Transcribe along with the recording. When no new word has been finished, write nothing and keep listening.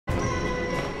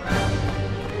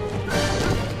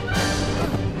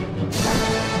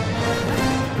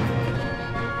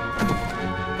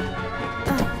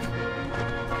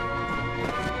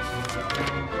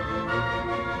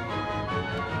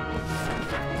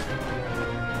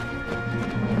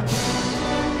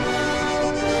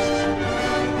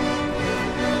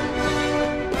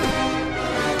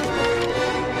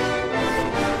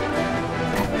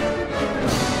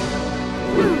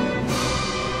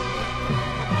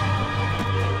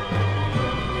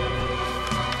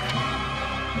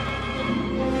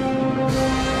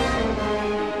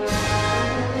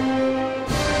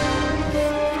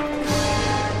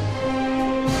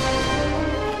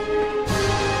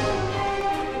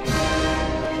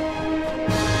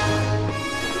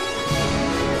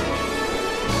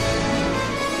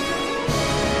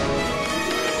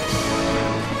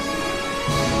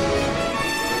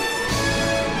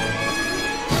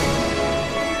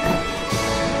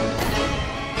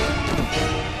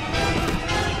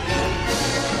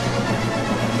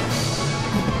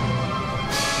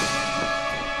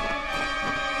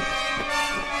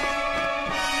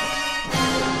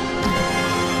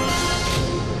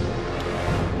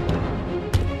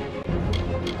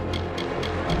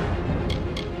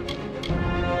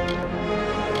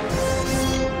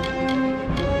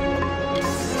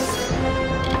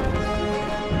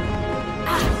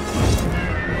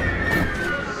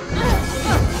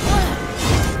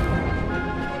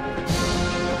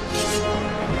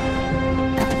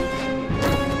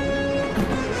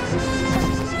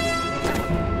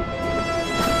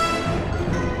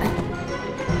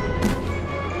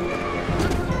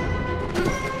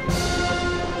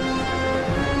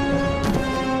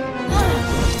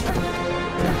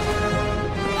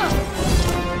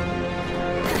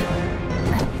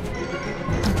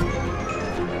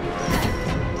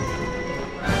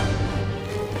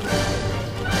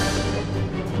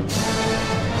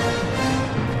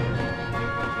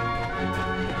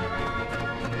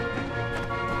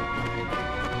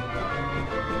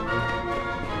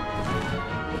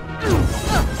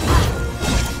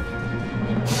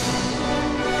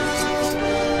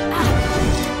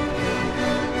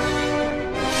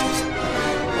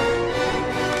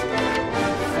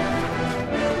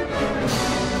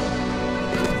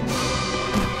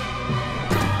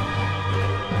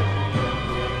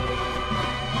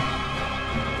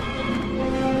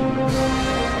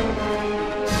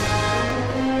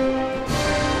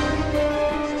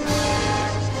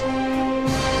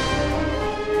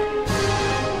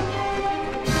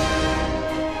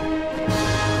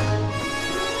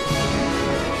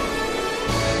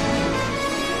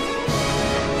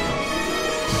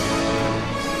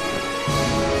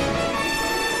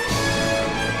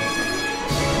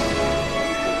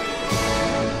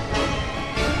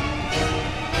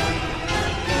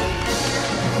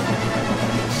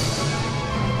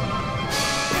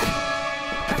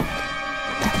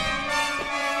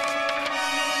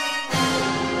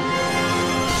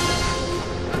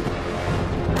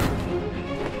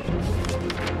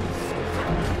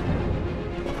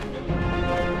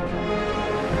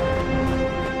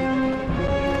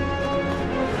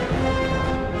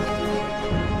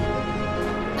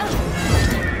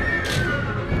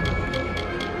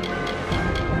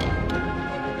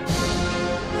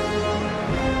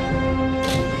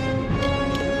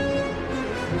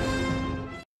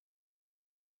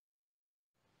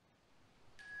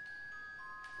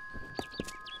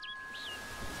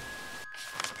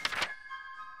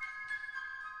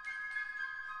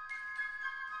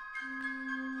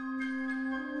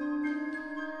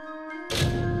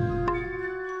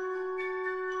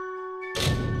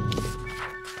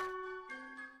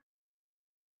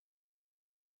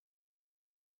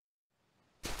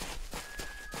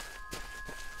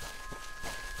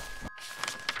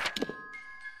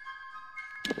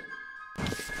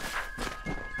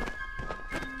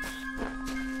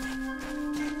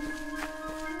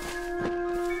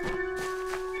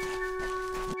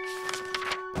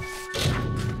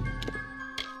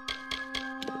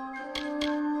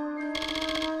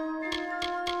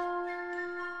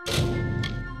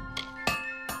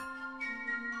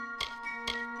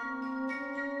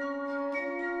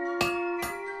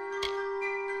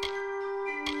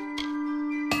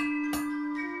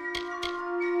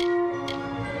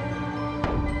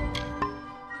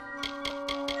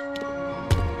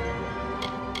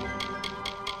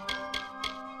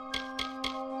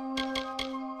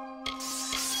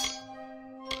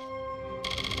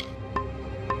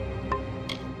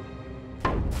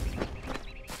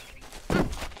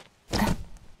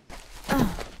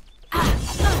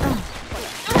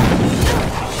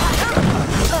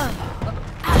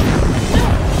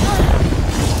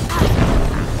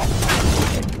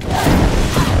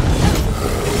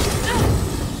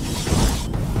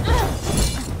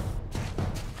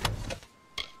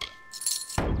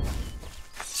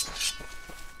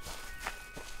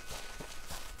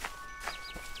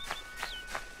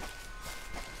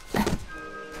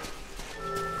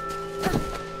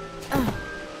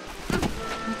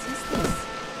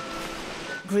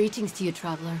Greetings to you,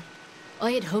 traveler.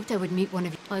 I had hoped I would meet one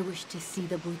of you. I wish to see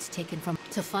the boots taken from...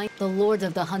 To find the Lord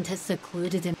of the Hunt has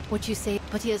secluded him. What you say,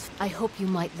 but he has... I hope you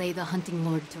might lay the hunting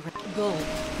lord to rest. Go.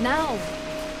 Now!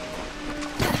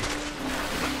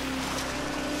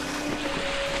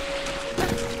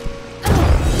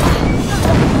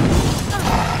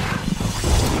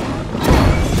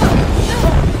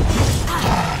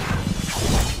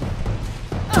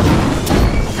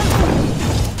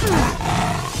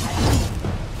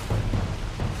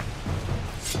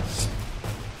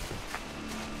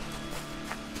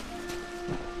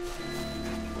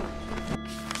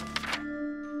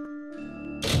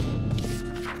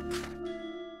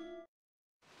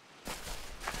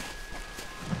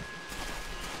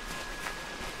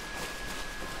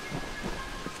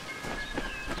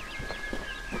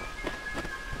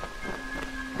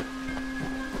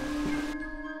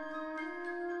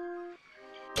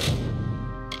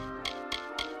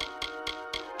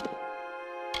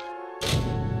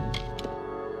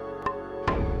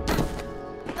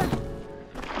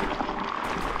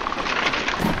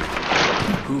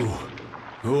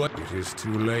 It is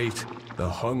too late. The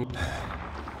hung...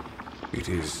 It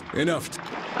is enough.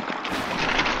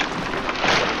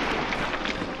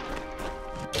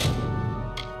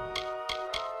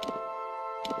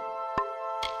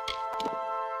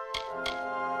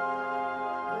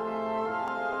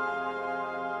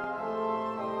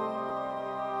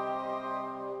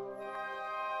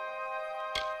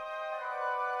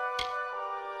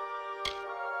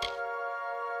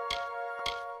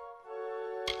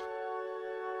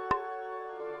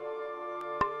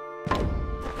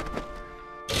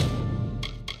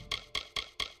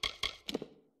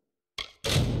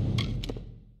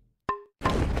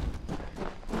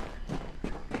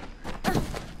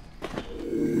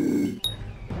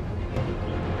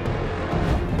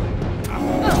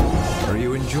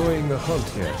 Enjoying the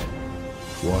hunt yet?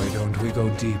 Why don't we go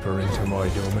deeper into my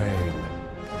domain?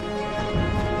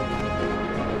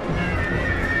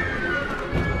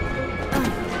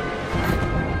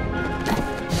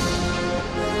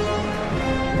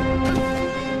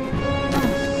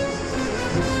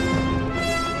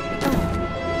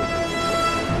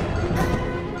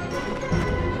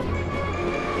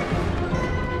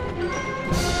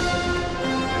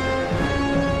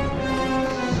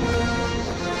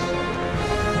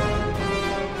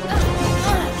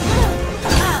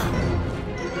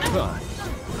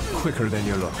 Quicker than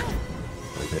you look.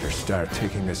 I better start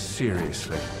taking this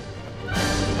seriously.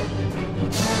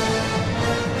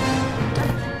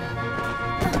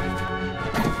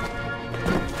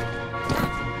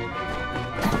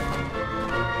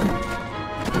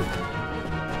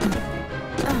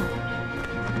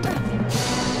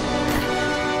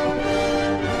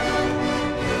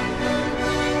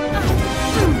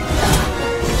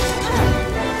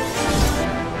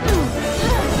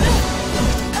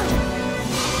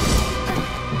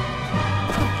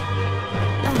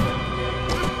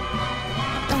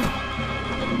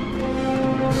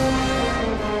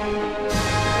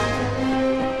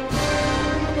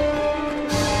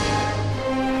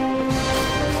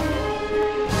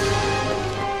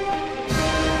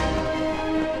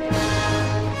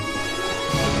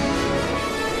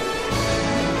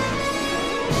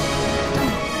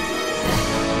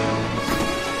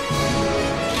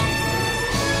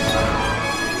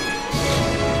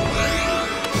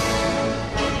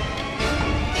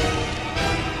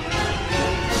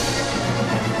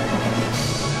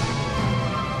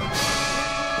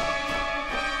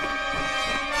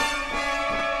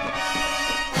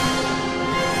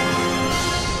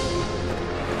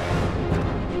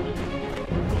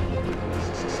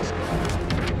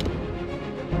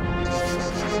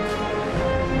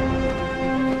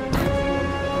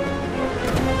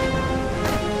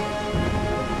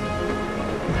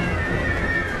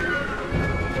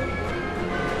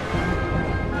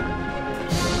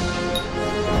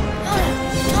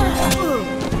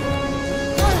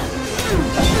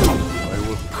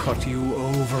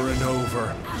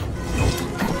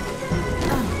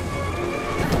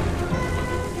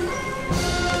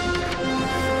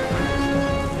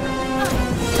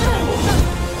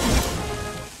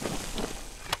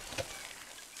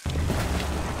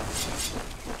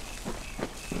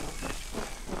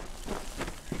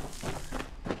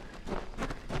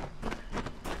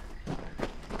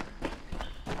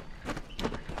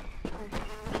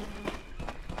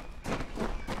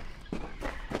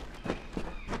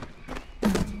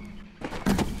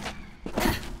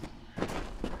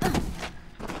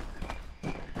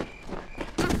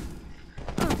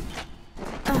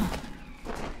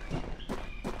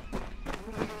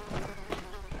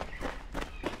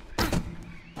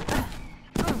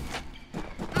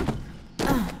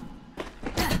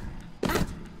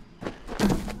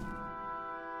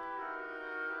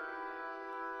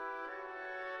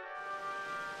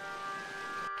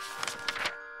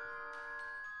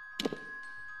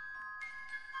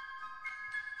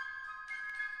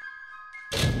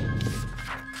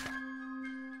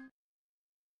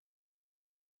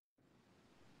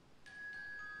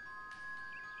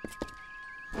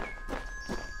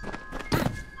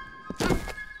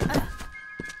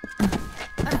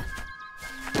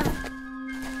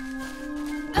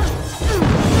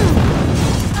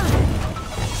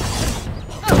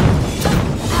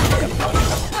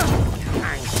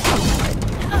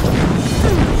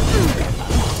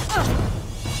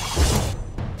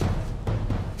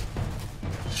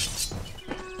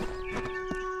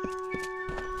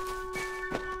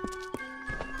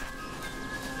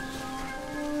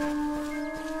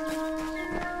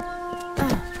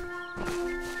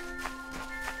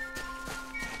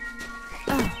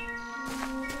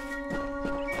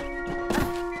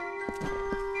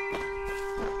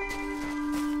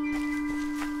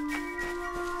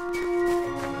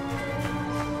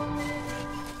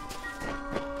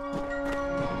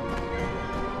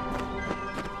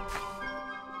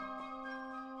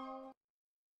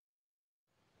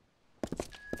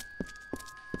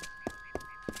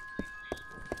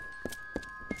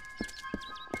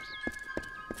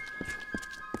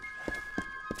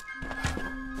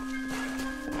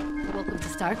 Welcome to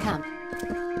Star Camp.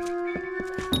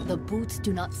 The boots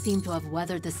do not seem to have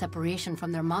weathered the separation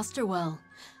from their master well.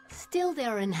 Still, they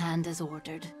are in hand as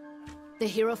ordered. The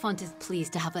Hierophant is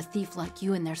pleased to have a thief like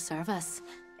you in their service.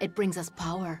 It brings us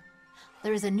power.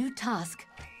 There is a new task,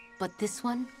 but this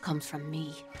one comes from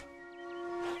me.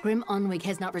 Grim Onwig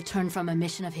has not returned from a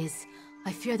mission of his.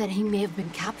 I fear that he may have been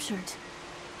captured.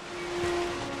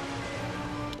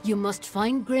 You must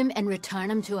find Grim and return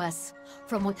him to us.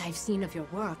 From what I've seen of your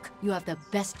work, you have the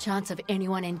best chance of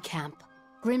anyone in camp.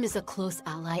 Grim is a close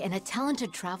ally and a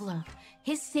talented traveler.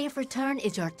 His safe return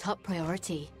is your top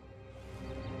priority.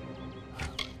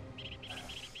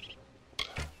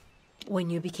 When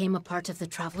you became a part of the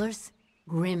Travelers,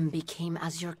 Grim became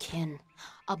as your kin.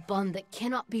 A bond that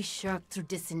cannot be shirked through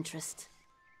disinterest.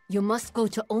 You must go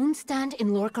to Ownstand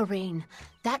in Lorca Rain.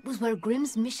 That was where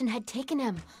Grim's mission had taken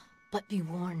him. But be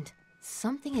warned,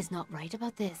 something is not right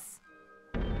about this.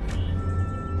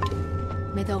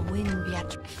 May the wind be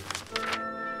at...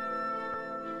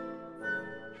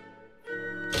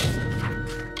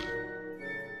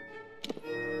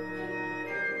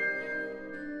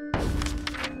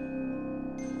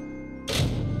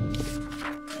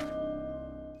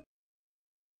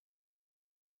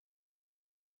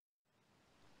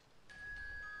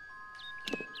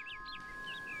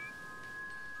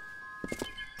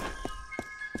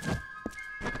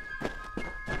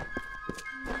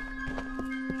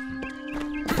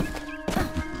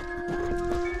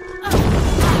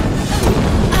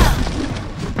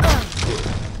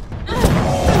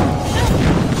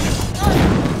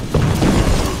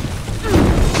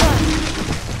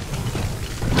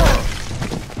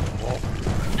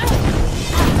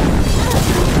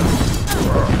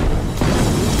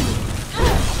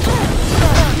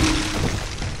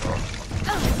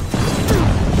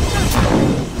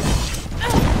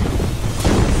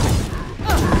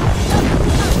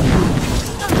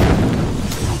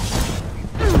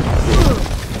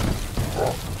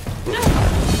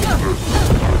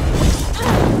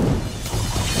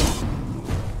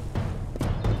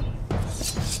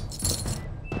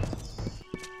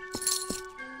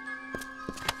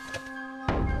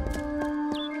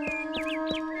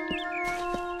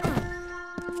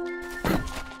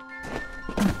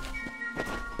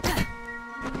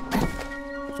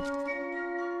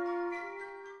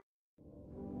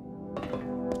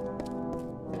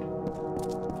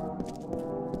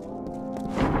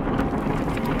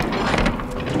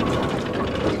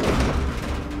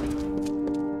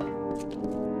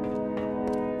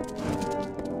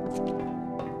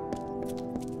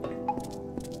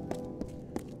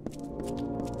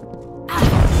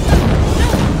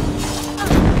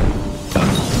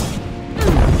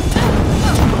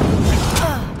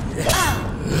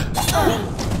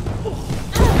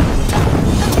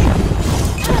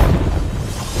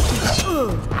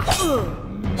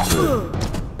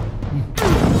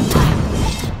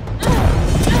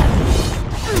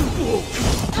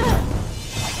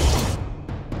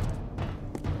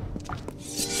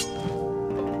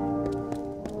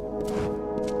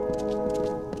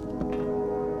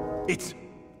 It's...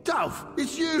 Dove,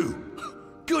 it's you!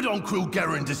 Good on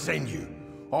Quilgarin to send you.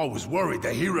 I was worried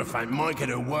the Hierophant might get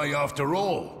away after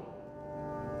all.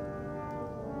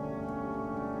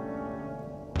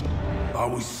 I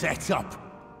was set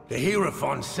up. The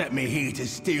Hierophant set me here to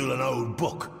steal an old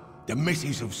book, The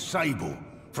Missives of Sable,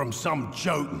 from some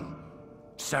Jotun.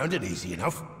 Sounded easy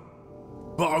enough.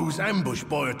 But I was ambushed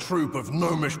by a troop of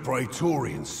gnomish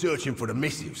praetorians searching for the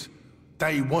missives.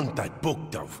 They want that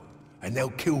book, Dove, and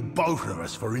they'll kill both of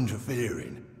us for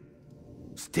interfering.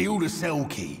 Steal the cell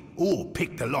key, or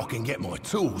pick the lock and get my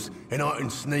tools, and I can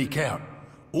sneak out.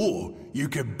 Or you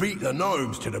could beat the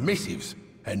gnomes to the missives,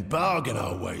 and bargain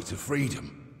our way to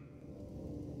freedom.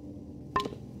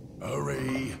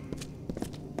 Hurry!